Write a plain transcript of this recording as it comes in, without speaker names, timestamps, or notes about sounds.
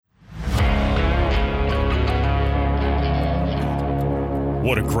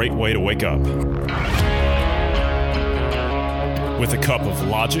What a great way to wake up. With a cup of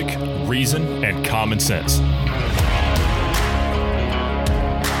logic, reason, and common sense.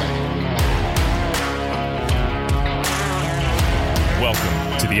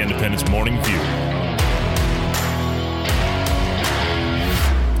 Welcome to the Independence Morning View.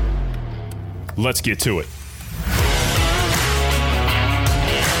 Let's get to it.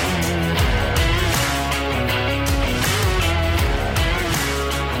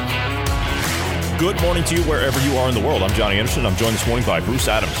 Good morning to you wherever you are in the world. I'm Johnny Anderson. I'm joined this morning by Bruce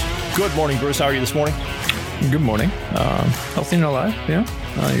Adams. Good morning, Bruce. How are you this morning? Good morning. Healthy and alive. Yeah.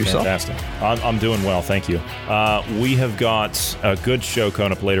 Yourself? Fantastic. I'm doing well. Thank you. We have got a good show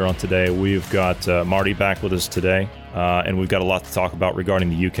coming up later on today. We've got Marty back with us today. And we've got a lot to talk about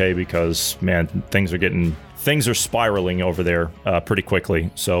regarding the UK because, man, things are spiraling over there pretty quickly.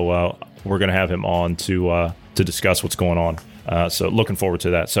 So we're going to have him on to discuss what's going on. So looking forward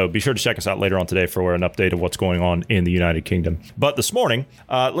to that. So be sure to check us out later on today for an update of what's going on in the United Kingdom. But this morning,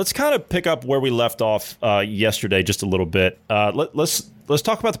 let's kind of pick up where we left off yesterday just a little bit. Let's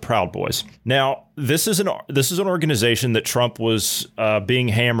talk about the Proud Boys. Now, this is an organization that Trump was being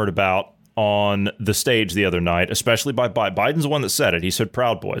hammered about on the stage the other night, especially by Biden's the one that said it. He said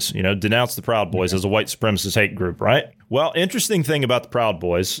Proud Boys, denounce the Proud Boys as a white supremacist hate group, right? Well, interesting thing about the Proud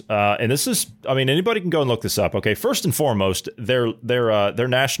Boys, and this is, anybody can go and look this up. Okay, first and foremost, their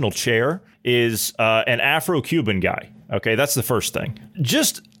national chair is an Afro-Cuban guy. Okay, that's the first thing.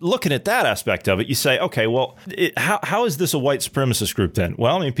 Just looking at that aspect of it, you say, okay, well, how is this a white supremacist group then?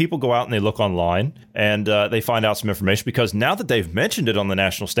 Well, people go out and they look online and they find out some information because now that they've mentioned it on the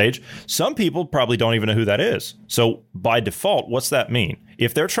national stage, some people probably don't even know who that is. So by default, what's that mean?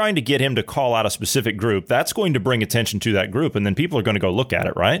 If they're trying to get him to call out a specific group, that's going to bring attention to that group, and then people are going to go look at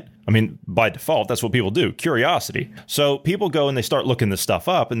it, right? By default, that's what people do, curiosity. So people go and they start looking this stuff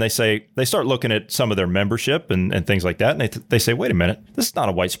up, and they start looking at some of their membership and things like that, and they say, wait a minute, this is not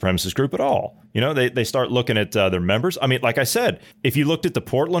a white supremacist group at all. They start looking at their members. Like I said, if you looked at the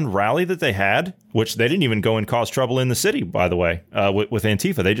Portland rally that they had, which they didn't even go and cause trouble in the city, by the way, with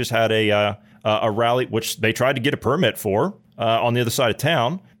Antifa, they just had a rally, which they tried to get a permit for on the other side of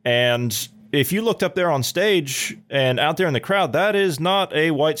town, and if you looked up there on stage and out there in the crowd, that is not a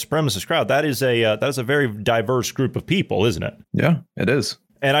white supremacist crowd. That is a very diverse group of people, isn't it? Yeah, it is.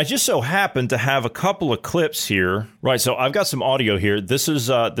 And I just so happen to have a couple of clips here. Right, so I've got some audio here. This is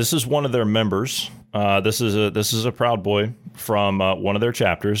one of their members. This is a Proud Boy from one of their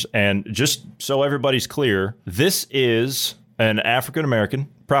chapters. And just so everybody's clear, this is an African American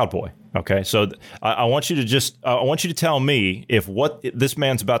Proud Boy. Okay, so I want you to tell me if what this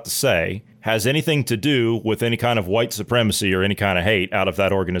man's about to say has anything to do with any kind of white supremacy or any kind of hate out of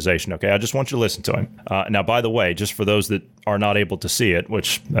that organization. Okay, I just want you to listen to him. Now, by the way, just for those that are not able to see it,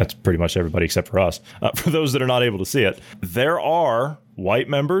 which that's pretty much everybody except for us, for those that are not able to see it, there are white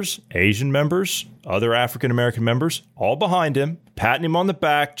members, Asian members, other African American members, all behind him, patting him on the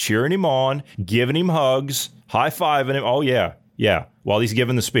back, cheering him on, giving him hugs, high-fiving him. Oh, yeah. Yeah, while he's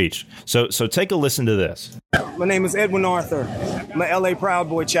giving the speech. So take a listen to this. My name is Edwin Arthur. I'm a LA Proud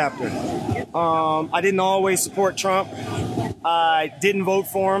Boy chapter. I didn't always support Trump. I didn't vote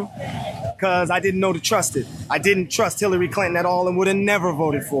for him because I didn't know to trust it. I didn't trust Hillary Clinton at all and would have never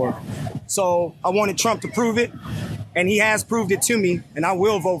voted for her. So I wanted Trump to prove it, and he has proved it to me, and I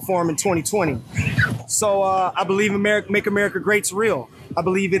will vote for him in 2020. So I believe Make America Great's real. I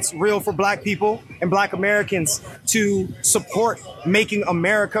believe it's real for black people and black Americans to support making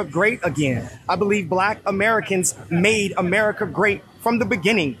America great again. I believe black Americans made America great from the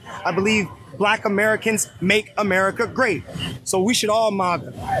beginning. I believe black Americans make America great. So we should all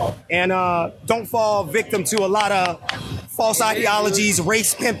MAGA and don't fall victim to a lot of false ideologies,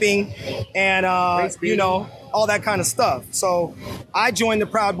 race pimping, and, all that kind of stuff. So I joined the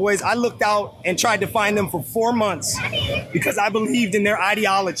Proud Boys. I looked out and tried to find them for 4 months because I believed in their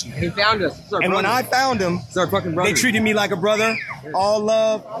ideology. He found us. And when I found them, they treated me like a brother. All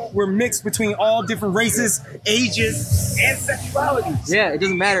love. We're mixed between all different races, ages, and sexualities. Yeah, it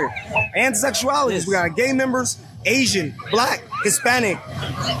doesn't matter. And sexualities. We got gay members, Asian, black, Hispanic.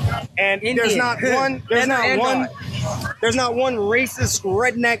 And Indian. there's not one racist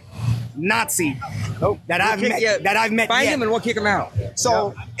redneck Nazi that I've met Find yet. him and we'll kick him out.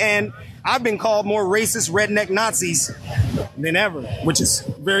 So, and I've been called more racist redneck Nazis than ever, which is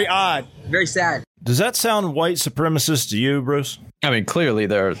very odd. Very sad. Does that sound white supremacist to you, Bruce? Clearly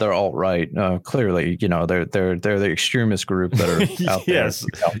they're all right. Clearly, they're the extremist group that are out yes.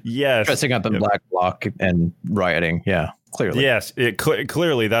 there. Yes. Dressing up in black bloc and rioting. Yeah. Clearly. Yes,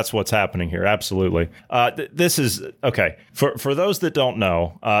 clearly that's what's happening here. Absolutely. This is okay for those that don't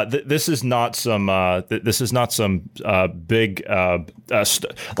know. This is not some big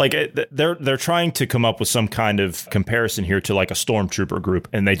they're trying to come up with some kind of comparison here to like a stormtrooper group,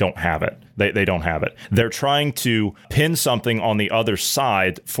 and they don't have it. They don't have it. They're trying to pin something on the other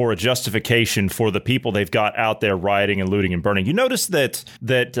side for a justification for the people they've got out there rioting and looting and burning. You notice that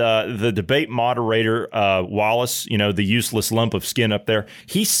the debate moderator Wallace, the useless lump of skin up there,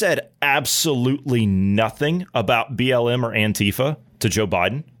 he said absolutely nothing about BLM or Antifa to Joe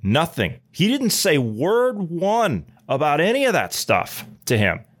Biden. Nothing. He didn't say word one about any of that stuff to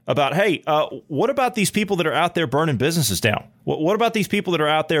him. About, hey, what about these people that are out there burning businesses down? What about these people that are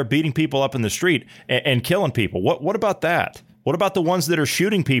out there beating people up in the street and killing people? What about that? What about the ones that are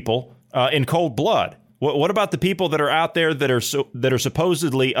shooting people in cold blood? What about the people that are out there that are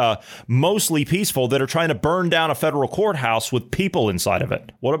supposedly mostly peaceful, that are trying to burn down a federal courthouse with people inside of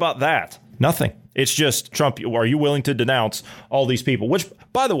it? What about that? Nothing. It's just, Trump, are you willing to denounce all these people? Which,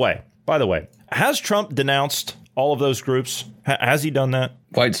 by the way, has Trump denounced all of those groups? Has he done that?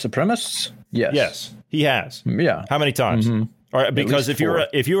 White supremacists? Yes. Yes, he has. Yeah. How many times? Mm-hmm. All right, because if you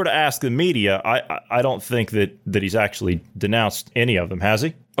were to ask the media, I don't think that he's actually denounced any of them, has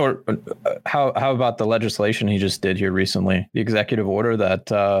he? Or how about the legislation he just did here recently, the executive order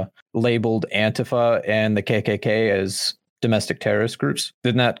that labeled Antifa and the KKK as domestic terrorist groups?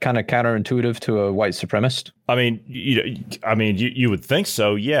 Isn't that kind of counterintuitive to a white supremacist? I mean, you would think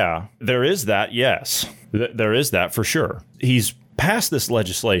so. Yeah, there is that. Yes, there is that for sure. He's passed this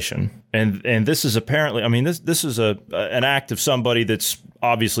legislation, and this is apparently, I mean, this is an act of somebody that's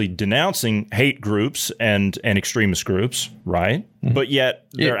obviously denouncing hate groups and extremist groups, right? Mm-hmm. But yet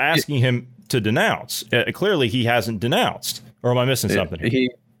they're asking him to denounce. Clearly, he hasn't denounced. Or am I missing something?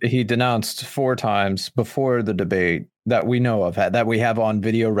 He denounced 4 times before the debate that we know of, that we have on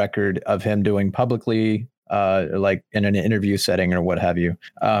video record of him doing publicly, like in an interview setting or what have you.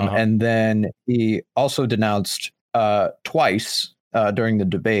 And then he also denounced twice during the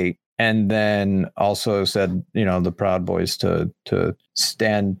debate, and then also said, the Proud Boys to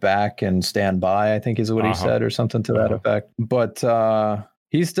stand back and stand by, I think is what he said, or something to that effect. But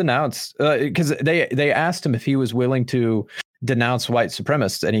he's denounced because they asked him if he was willing to denounce white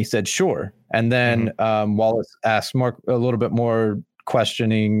supremacists, and he said sure. And then Wallace asked a little bit more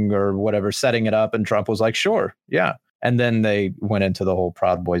questioning or whatever, setting it up, and Trump was like, sure, yeah. And then they went into the whole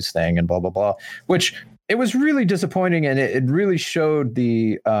Proud Boys thing and blah blah blah, which it was really disappointing, and it really showed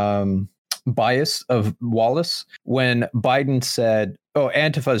the bias of Wallace when Biden said, oh,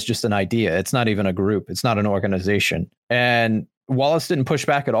 Antifa is just an idea. It's not even a group. It's not an organization. And Wallace didn't push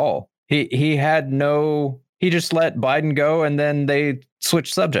back at all. He just let Biden go, and then they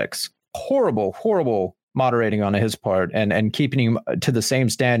switched subjects. Horrible moderating on his part and keeping him to the same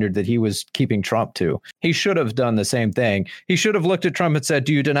standard that he was keeping Trump to. He should have done the same thing. He should have looked at Trump and said,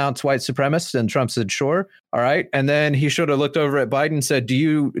 do you denounce white supremacists? And Trump said, sure. All right. And then he should have looked over at Biden and said, do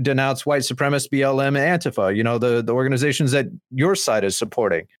you denounce white supremacists, BLM, and Antifa, the organizations that your side is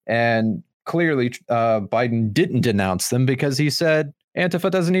supporting? And clearly Biden didn't denounce them because he said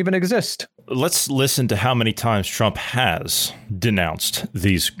Antifa doesn't even exist. Let's listen to how many times Trump has denounced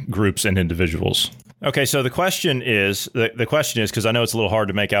these groups and individuals. Okay, so the question is, because I know it's a little hard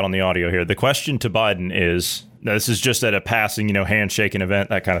to make out on the audio here. The question to Biden is, this is just at a passing, handshaking event,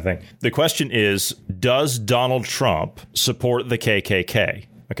 that kind of thing. The question is, does Donald Trump support the KKK?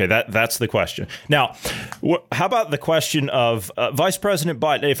 Okay, that's the question. Now, how about the question of Vice President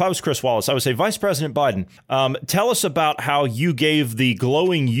Biden? If I was Chris Wallace, I would say, Vice President Biden, tell us about how you gave the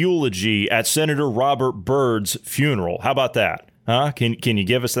glowing eulogy at Senator Robert Byrd's funeral. How about that? Huh? Can you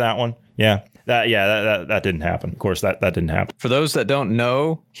give us that one? Yeah. That didn't happen. Of course, that didn't happen. For those that don't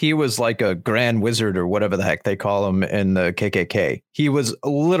know, he was like a grand wizard or whatever the heck they call him in the KKK. He was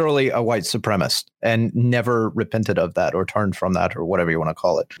literally a white supremacist and never repented of that or turned from that or whatever you want to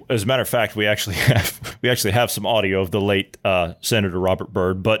call it. As a matter of fact, we actually have some audio of the late Senator Robert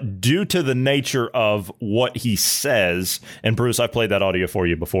Byrd, but due to the nature of what he says, and Bruce, I played that audio for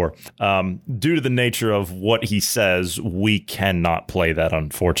you before. Due to the nature of what he says, we cannot play that,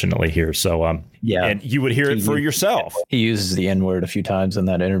 unfortunately, here. So yeah, and you would hear it for yourself. He uses the N-word a few times in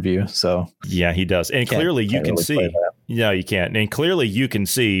that interview. So yeah, he does. And clearly you can see. No, you can't. And clearly you can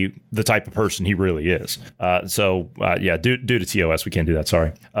see the type of person he really is. Due to TOS, we can't do that.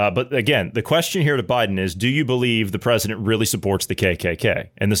 Sorry. But again, the question here to Biden is, do you believe the president really supports the KKK?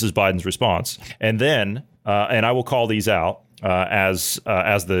 And this is Biden's response. And then, and I will call these out as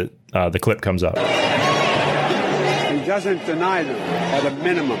the clip comes up. He doesn't deny them at a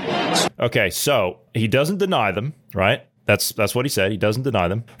minimum. Okay, so he doesn't deny them, right? That's what he said. He doesn't deny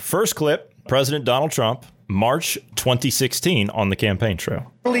them. First clip, President Donald Trump, March 2016 on the campaign trail.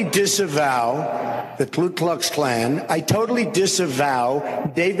 I totally disavow the Ku Klux Klan. I totally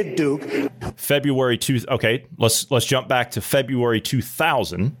disavow David Duke. Okay, let's jump back to February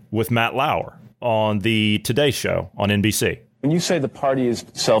 2000 with Matt Lauer on the Today Show on NBC. When you say the party is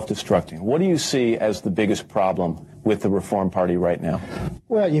self-destructing, what do you see as the biggest problem with the Reform Party right now?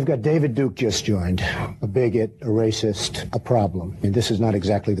 Well, you've got David Duke just joined, a bigot, a racist, a problem. And this is not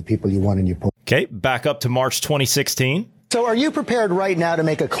exactly the people you want in your poll. Okay, back up to March 2016. So are you prepared right now to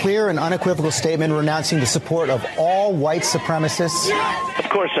make a clear and unequivocal statement renouncing the support of all white supremacists? Of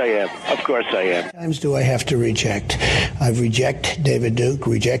course I am. Of course I am. How many times do I have to reject? I've rejected David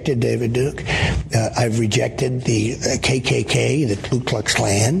Duke. I've rejected the KKK, the Ku Klux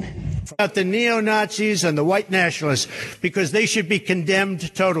Klan. About the neo-Nazis and the white nationalists, because they should be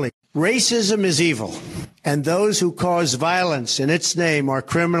condemned totally. Racism is evil, and those who cause violence in its name are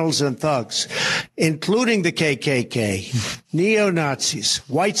criminals and thugs, including the KKK, neo-Nazis,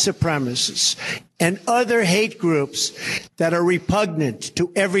 white supremacists, and other hate groups that are repugnant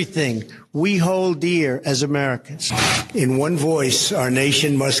to everything we hold dear as Americans. In one voice, our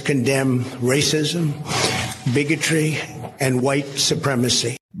nation must condemn racism, bigotry, and white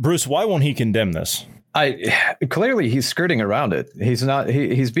supremacy. Bruce, why won't he condemn this? Clearly he's skirting around it. He's not.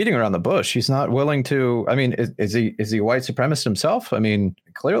 He's beating around the bush. He's not willing to. I mean, is he a white supremacist himself? I mean,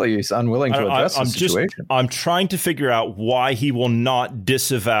 clearly he's unwilling to address the situation. I'm trying to figure out why he will not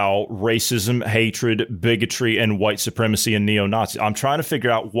disavow racism, hatred, bigotry, and white supremacy and neo-Nazi. I'm trying to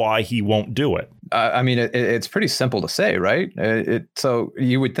figure out why he won't do it. I mean, it's pretty simple to say, right? So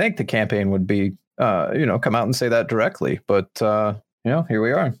you would think the campaign would be, come out and say that directly, but here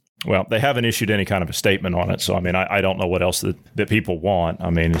we are. Well, they haven't issued any kind of a statement on it. So, I mean, I don't know what else that people want. I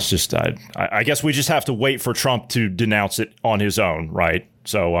mean, it's just I guess we just have to wait for Trump to denounce it on his own. Right.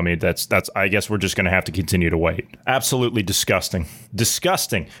 So, I mean, that's I guess we're just going to have to continue to wait. Absolutely disgusting.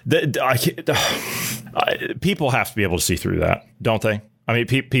 Disgusting. People have to be able to see through that, don't they? I mean,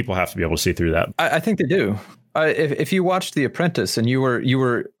 people have to be able to see through that. I think they do. If you watched The Apprentice and you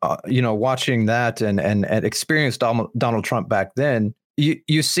were watching that and experienced Donald Trump back then,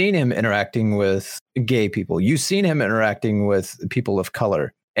 you've seen him interacting with gay people. You've seen him interacting with people of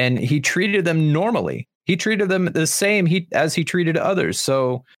color, and he treated them normally. He treated them the same as he treated others.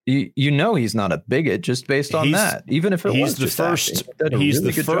 So he's not a bigot just based on that. Even if he's the first, he's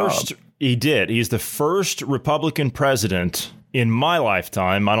the first. He did. He's the first Republican president in my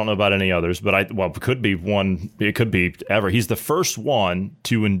lifetime. I don't know about any others, but it could be one. It could be ever. He's the first one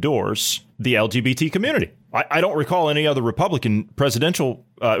to endorse the LGBT community. I don't recall any other Republican presidential,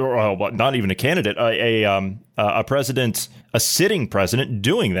 or not even a candidate, a president, a sitting president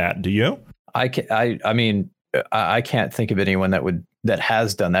doing that. Do you? I can't think of anyone that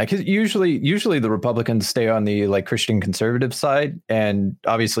has done that, because usually the Republicans stay on the Christian conservative side, and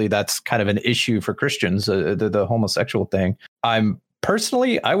obviously that's kind of an issue for Christians, the homosexual thing.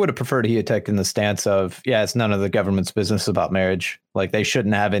 I would have preferred he had taken the stance of, it's none of the government's business about marriage. Like, they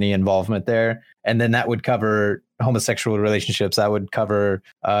shouldn't have any involvement there. And then that would cover homosexual relationships. That would cover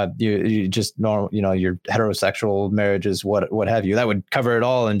you just normal, your heterosexual marriages, what have you. That would cover it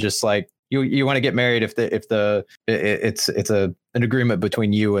all. And just like, you want to get married if it's an agreement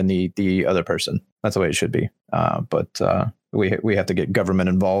between you and the other person. That's the way it should be. But we have to get government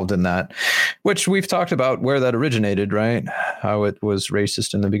involved in that, which we've talked about where that originated, right? How it was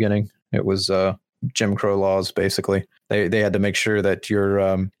racist in the beginning. It was Jim Crow laws, basically. They had to make sure that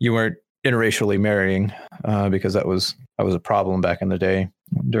you weren't interracially marrying, because that was a problem back in the day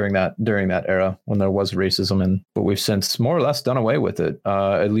during that era when there was racism, but we've since more or less done away with it.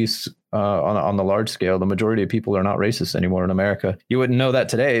 At least on the large scale, the majority of people are not racist anymore in America. You wouldn't know that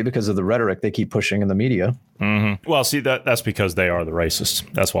today because of the rhetoric they keep pushing in the media. Mm-hmm. Well, see, that's because they are the racists.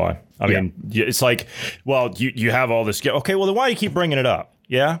 That's why. I mean, it's like, well, you have all this. Okay, well, then why do you keep bringing it up?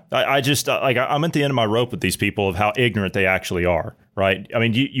 Yeah, I just I'm at the end of my rope with these people of how ignorant they actually are. Right. I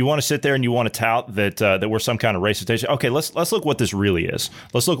mean, you want to sit there and you want to tout that we're some kind of racist nation. OK, let's look what this really is.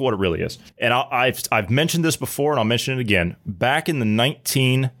 Let's look at what it really is. And I've mentioned this before, and I'll mention it again. Back in the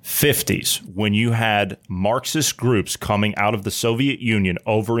 1950s, when you had Marxist groups coming out of the Soviet Union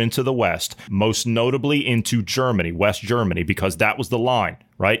over into the West, most notably into Germany, West Germany, because that was the line.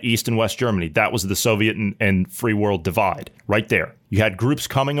 Right. East and West Germany. That was the Soviet and free world divide right there. You had groups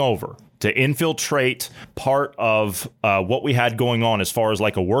coming over to infiltrate part of what we had going on as far as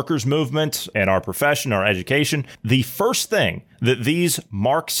like a workers' movement and our profession, our education. The first thing that these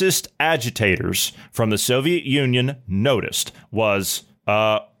Marxist agitators from the Soviet Union noticed was,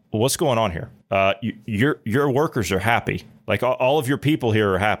 what's going on here? Your workers are happy. Like all of your people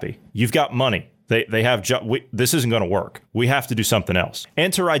here are happy. You've got money. They have this isn't going to work. We have to do something else.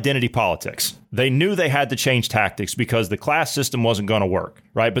 Enter identity politics. They knew they had to change tactics because the class system wasn't going to work,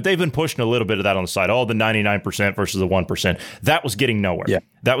 right? But they've been pushing a little bit of that on the side. Oh, the 99% versus the 1%. That was getting nowhere. Yeah.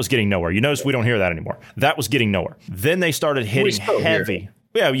 That was getting nowhere. You notice we don't hear that anymore. That was getting nowhere. Then they started hitting heavy.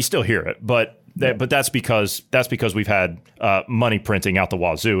 Yeah, you still hear it, but that's because we've had money printing out the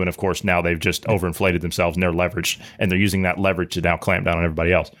wazoo, and of course now they've just overinflated themselves and they're leveraged, and they're using that leverage to now clamp down on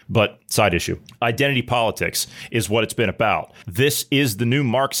everybody else. But side issue, identity politics is what it's been about. This is the new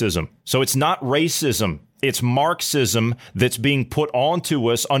Marxism. So it's not racism. It's Marxism that's being put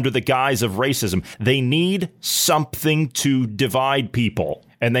onto us under the guise of racism. They need something to divide people.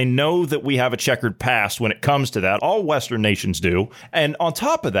 And they know that we have a checkered past when it comes to that. All Western nations do. And on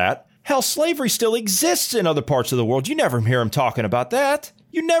top of that, hell, slavery still exists in other parts of the world. You never hear them talking about that.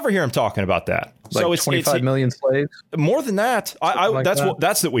 You never hear them talking about that. Like so it's 25 million slaves? More than that.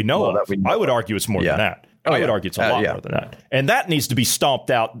 That's that we know of. I would argue it's more than that. I would argue it's a lot more than that. And that needs to be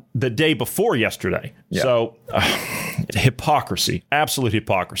stomped out the day before yesterday. Yeah. So hypocrisy, absolute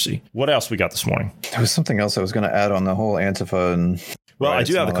hypocrisy. What else we got this morning? There was something else I was going to add on the whole Antifa and... Well, I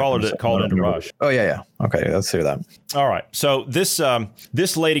do have the caller that called into Rush. Oh, yeah. Okay, let's hear that. All right. So this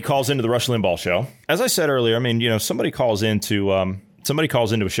lady calls into the Rush Limbaugh show. As I said earlier, I mean, somebody calls into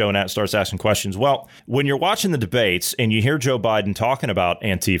a show and starts asking questions. Well, when you're watching the debates and you hear Joe Biden talking about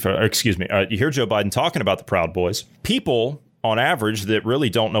Antifa, you hear Joe Biden talking about the Proud Boys, people on average that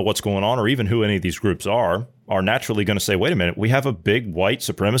really don't know what's going on or even who any of these groups are naturally going to say, wait a minute, we have a big white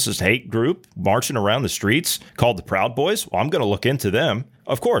supremacist hate group marching around the streets called the Proud Boys. Well, I'm going to look into them.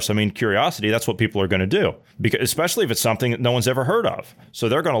 Of course, I mean, curiosity, that's what people are going to do, because especially if it's something that no one's ever heard of. So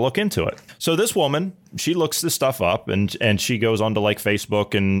they're going to look into it. So this woman, she looks this stuff up and she goes onto like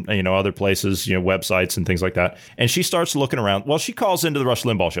Facebook and, other places, websites and things like that. And she starts looking around. Well, she calls into the Rush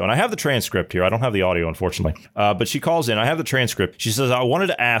Limbaugh show, and I have the transcript here. I don't have the audio, unfortunately, but she calls in. I have the transcript. She says, I wanted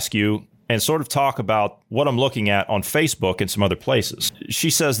to ask you and sort of talk about what I'm looking at on Facebook and some other places. She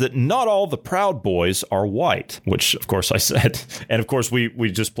says that not all the Proud Boys are white, which of course I said. And of course we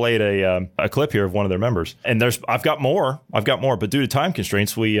just played a clip here of one of their members. And I've got more, but due to time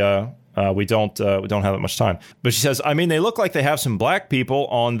constraints, we don't have that much time. But she says, I mean, they look like they have some black people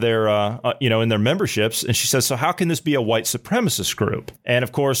on their, in their memberships. And she says, so how can this be a white supremacist group? And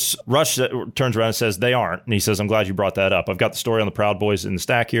of course, Rush turns around and says, they aren't. And he says, I'm glad you brought that up. I've got the story on the Proud Boys in the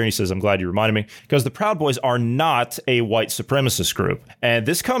stack here. And he says, I'm glad you reminded me, because the Proud Boys are not a white supremacist group. And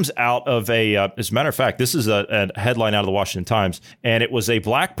this comes out of as a matter of fact, this is a headline out of the Washington Times. And it was a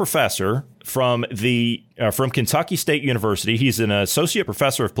black professor from Kentucky State University. He's an associate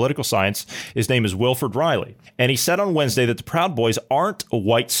professor of political science. His name is Wilford Riley. And he said on Wednesday that the Proud Boys aren't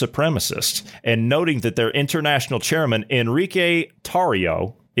white supremacists, and noting that their international chairman, Enrique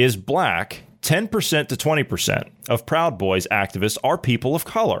Tarrio, is black. 10% to 20% of Proud Boys activists are people of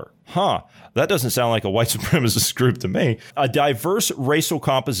color. That doesn't sound like a white supremacist group to me. A diverse racial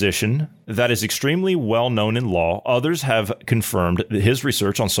composition that is extremely well known in law. Others have confirmed his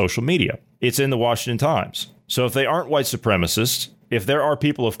research on social media. It's in the Washington Times. So if they aren't white supremacists, if there are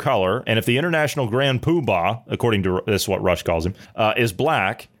people of color, and if the international grand poobah, according to this, what Rush calls him, is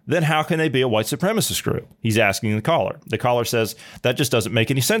black, then how can they be a white supremacist group? He's asking the caller. The caller says, that just doesn't make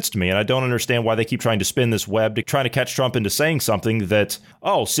any sense to me, and I don't understand why they keep trying to spin this web, trying to catch Trump into saying something that,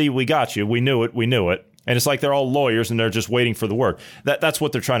 oh, see, we got you. We knew it. And it's like they're all lawyers and they're just waiting for the word. That's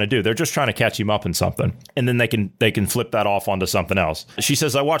what they're trying to do. They're just trying to catch him up in something. And then they can flip that off onto something else. She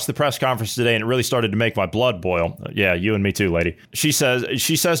says, I watched the press conference today and it really started to make my blood boil. Yeah, you and me too, lady. She says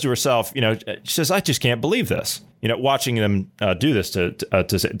to herself, she says, I just can't believe this. Watching them do this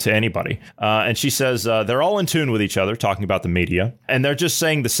to anybody. And she says they're all in tune with each other, talking about the media, and they're just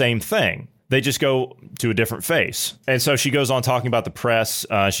saying the same thing. They just go to a different face. And so she goes on talking about the press.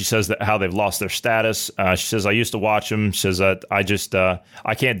 She says that how they've lost their status. She says, I used to watch them. She says that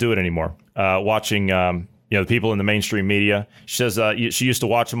I can't do it anymore. Watching the people in the mainstream media. She says she used to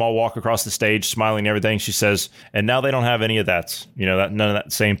watch them all walk across the stage, smiling and everything. She says, and now they don't have any of that. None of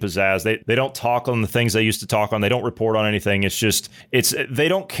that same pizzazz. They don't talk on the things they used to talk on. They don't report on anything. They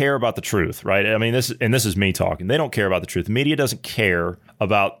don't care about the truth, right? I mean, this is me talking. They don't care about the truth. The media doesn't care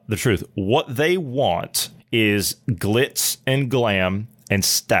about the truth. What they want is glitz and glam and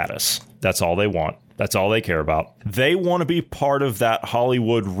status. That's all they want. That's all they care about. They want to be part of that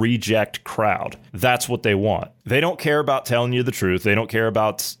Hollywood reject crowd. That's what they want. They don't care about telling you the truth. They don't care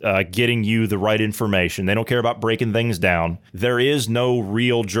about getting you the right information. They don't care about breaking things down. There is no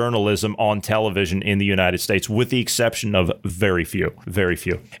real journalism on television in the United States, with the exception of very few.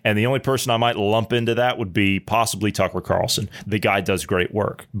 And the only person I might lump into that would be possibly Tucker Carlson. The guy does great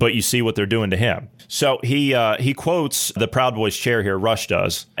work, but you see what they're doing to him. So he quotes the Proud Boys chair here, Rush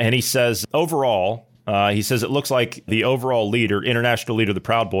does, and he says, overall, he says it looks like the overall leader, international leader of the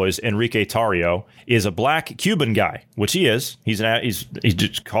Proud Boys, Enrique Tarrio, is a black Cuban guy, which he is. He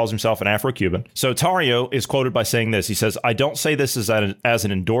just calls himself an Afro-Cuban. So Tarrio is quoted by saying this. He says, "I don't say this as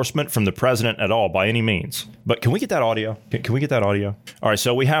an endorsement from the president at all by any means." But can we get that audio? Can we get that audio? All right,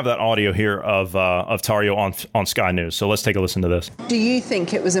 so we have that audio here of Tarrio on Sky News. So let's take a listen to this. Do you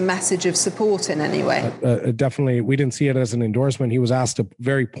think it was a message of support in any way? Definitely. We didn't see it as an endorsement. He was asked a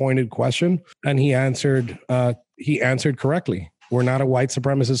very pointed question, and he answered correctly. We're not a white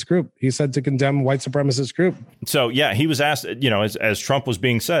supremacist group. He said to condemn white supremacist group. So, yeah, he was asked, as Trump was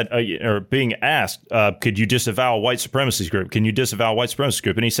being said or being asked, could you disavow a white supremacist group? Can you disavow a white supremacist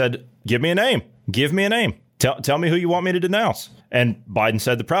group? And he said, give me a name. Give me a name. Tell me who you want me to denounce. And Biden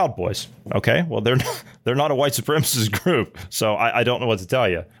said the Proud Boys. Okay, well, they're not a white supremacist group. So I don't know what to tell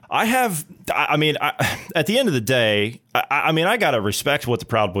you. At the end of the day, I got to respect what the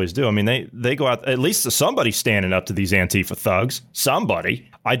Proud Boys do. I mean, they go out, at least somebody's standing up to these Antifa thugs.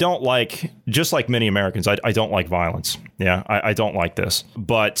 Somebody. I don't like, just like many Americans, I don't like violence. Yeah, I don't like this.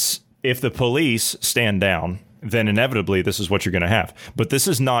 But if the police stand down, then inevitably this is what you're going to have. But this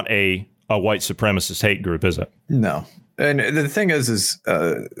is not a white supremacist hate group, is it? No. And the thing is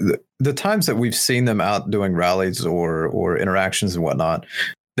the times that we've seen them out doing rallies or interactions and whatnot,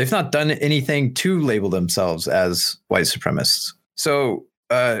 they've not done anything to label themselves as white supremacists. So,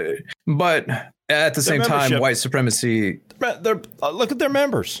 but at the same time, white supremacy. Look at their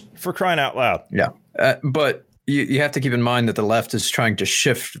members, for crying out loud. Yeah. But you have to keep in mind that the left is trying to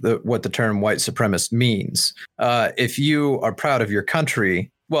shift what the term white supremacist means. If you are proud of your country,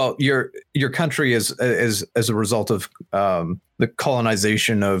 well, your country is as a result of the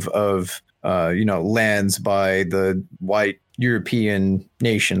colonization of lands by the white European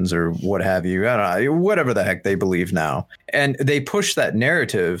nations or what have you. I don't know, whatever the heck they believe now. And they push that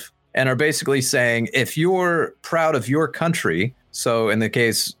narrative and are basically saying, if you're proud of your country, so in the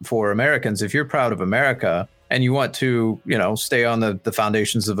case for Americans, if you're proud of America and you want to, stay on the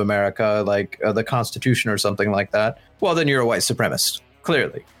foundations of America, like the Constitution or something like that, well, then you're a white supremacist.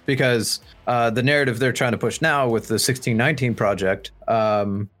 Clearly, because the narrative they're trying to push now with the 1619 Project,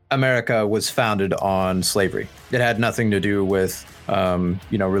 America was founded on slavery. It had nothing to do with,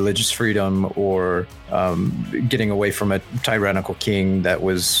 religious freedom or getting away from a tyrannical king that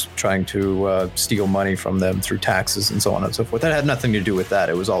was trying to steal money from them through taxes and so on and so forth. That had nothing to do with that.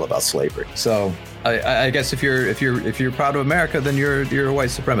 It was all about slavery. So I guess if you're proud of America, then you're a white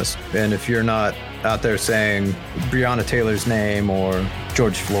supremacist. And if you're not out there saying Breonna Taylor's name or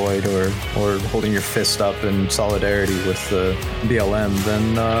George Floyd or holding your fist up in solidarity with the BLM,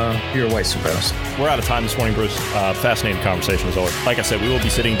 then you're a white supremacist. We're out of time this morning, Bruce. Fascinating conversation as always. Like I said, we will be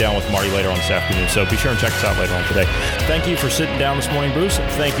sitting down with Marty later on this afternoon, so be sure and check us out later on today. Thank you for sitting down this morning, Bruce.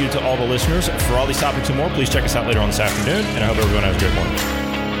 Thank you to all the listeners. For all these topics and more, please check us out later on this afternoon, and I hope everyone has a great morning.